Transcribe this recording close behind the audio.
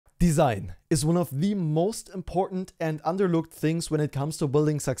Design is one of the most important and underlooked things when it comes to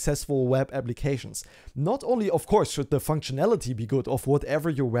building successful web applications. Not only, of course, should the functionality be good of whatever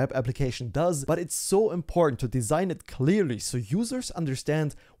your web application does, but it's so important to design it clearly so users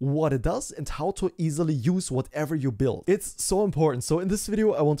understand what it does and how to easily use whatever you build. It's so important. So in this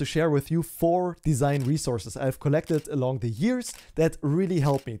video, I want to share with you 4 design resources I've collected along the years that really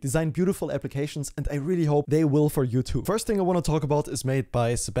help me design beautiful applications, and I really hope they will for you too. First thing I want to talk about is made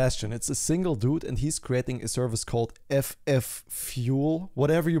by Sebastian. It's a single dude and he's creating a service called FFFuel,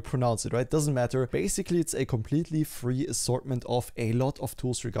 whatever you pronounce it, right? Doesn't matter. Basically, it's a completely free assortment of a lot of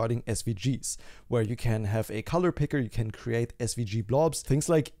tools regarding SVGs, where you can have a color picker, you can create SVG blobs, things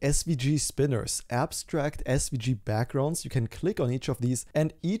like SVG spinners, abstract SVG backgrounds. You can click on each of these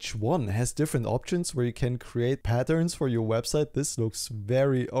and each one has different options where you can create patterns for your website. This looks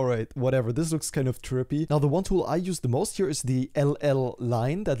very, alright, whatever. This looks kind of trippy. Now, the one tool I use the most here is the LL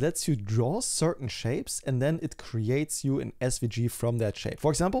line that lets you draw certain shapes and then it creates you an SVG from that shape.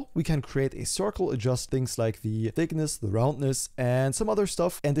 For example, we can create a circle, adjust things like the thickness, the roundness, and some other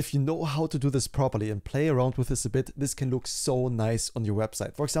stuff. And if you know how to do this properly and play around with this a bit, this can look so nice on your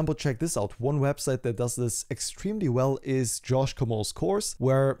website. For example, check this out. One website that does this extremely well is Josh Comeau's course,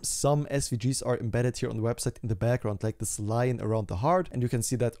 where some SVGs are embedded here on the website in the background, like this line around the heart. And you can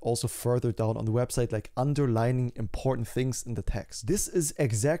see that also further down on the website, like underlining important things in the text. This is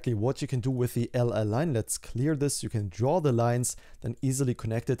exactly what you can do with the LL line. Let's clear this. You can draw the lines, then easily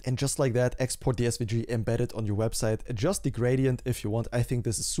connect it, and just like that, export the SVG embedded on your website. Adjust the gradient if you want. I think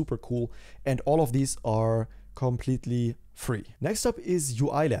this is super cool, and all of these are completely free. Next up is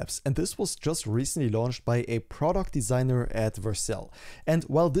UI Labs, and this was just recently launched by a product designer at Vercel. And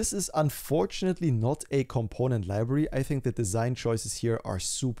while this is unfortunately not a component library, I think the design choices here are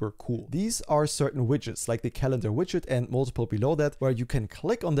super cool. These are certain widgets like the calendar widget and multiple below that, where you can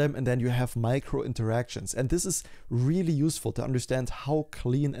click on them and then you have micro interactions. And this is really useful to understand how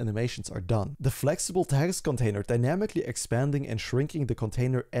clean animations are done. The flexible tags container, dynamically expanding and shrinking the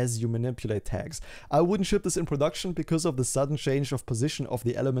container as you manipulate tags. I wouldn't ship this in production because of the sudden change of position of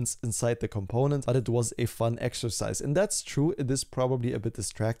the elements inside the component, but it was a fun exercise. And that's true, it is probably a bit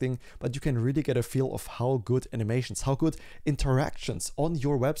distracting, but you can really get a feel of how good animations, how good interactions on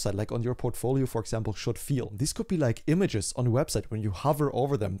your website, like on your portfolio, for example, should feel. These could be like images on a website. When you hover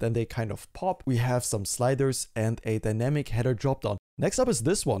over them, then they kind of pop. We have some sliders and a dynamic header dropdown. Next up is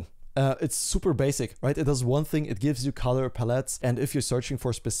this one. It's super basic, right? It does one thing, it gives you color palettes, and if you're searching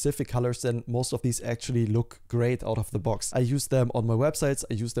for specific colors, then most of these actually look great out of the box. I use them on my websites,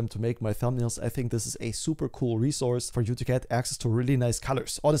 I use them to make my thumbnails. I think this is a super cool resource for you to get access to really nice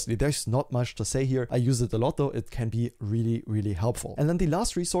colors. Honestly, there's not much to say here. I use it a lot though, it can be really, really helpful. And then the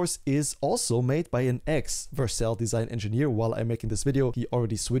last resource is also made by an ex-Vercel design engineer. While I'm making this video, he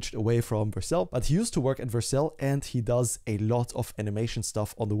already switched away from Vercel, but he used to work at Vercel and he does a lot of animation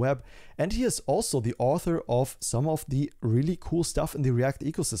stuff on the web. And he is also the author of some of the really cool stuff in the React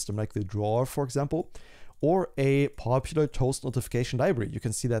ecosystem, like the drawer, for example, or a popular toast notification library. You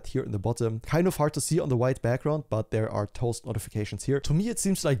can see that here in the bottom. Kind of hard to see on the white background, but there are toast notifications here. To me, it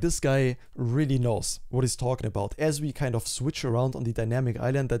seems like this guy really knows what he's talking about. As we kind of switch around on the dynamic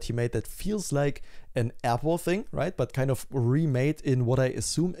island that he made, that feels like an Apple thing, right? But kind of remade in what I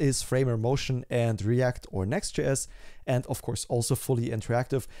assume is Framer Motion and React or Next.js, and of course also fully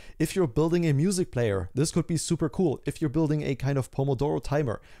interactive. If you're building a music player, this could be super cool. If you're building a kind of Pomodoro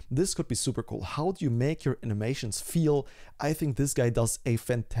timer, this could be super cool. How do you make your animations feel? I think this guy does a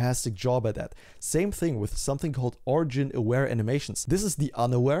fantastic job at that. Same thing with something called origin aware animations. This is the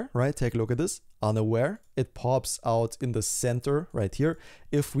unaware, right? Take a look at this. Unaware, it pops out in the center right here.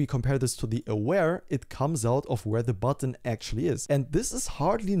 If we compare this to the aware, it comes out of where the button actually is. And this is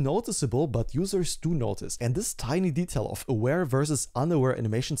hardly noticeable, but users do notice. And this tiny detail of aware versus unaware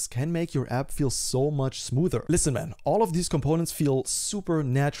animations can make your app feel so much smoother. Listen, man, all of these components feel super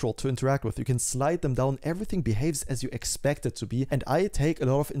natural to interact with. You can slide them down, everything behaves as you expect it to be. And I take a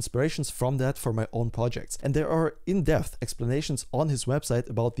lot of inspirations from that for my own projects. And there are in-depth explanations on his website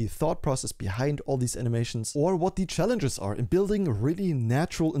about the thought process behind all these animations, or what the challenges are in building really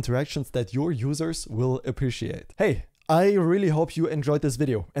natural interactions that your users will appreciate. Hey, I really hope you enjoyed this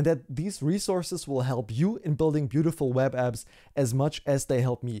video and that these resources will help you in building beautiful web apps as much as they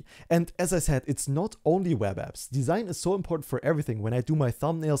help me. And as I said, it's not only web apps. Design is so important for everything. When I do my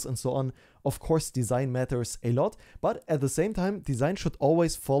thumbnails and so on, of course, design matters a lot, but at the same time, design should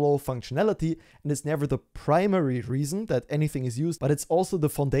always follow functionality, and it's never the primary reason that anything is used, but it's also the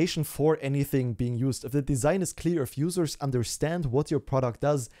foundation for anything being used. If the design is clear, if users understand what your product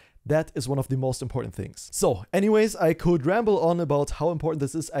does, That is one of the most important things. So anyways, I could ramble on about how important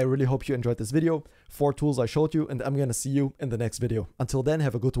this is. I really hope you enjoyed this video. 4 tools I showed you, and I'm gonna see you in the next video. Until then,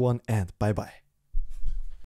 have a good one and bye bye.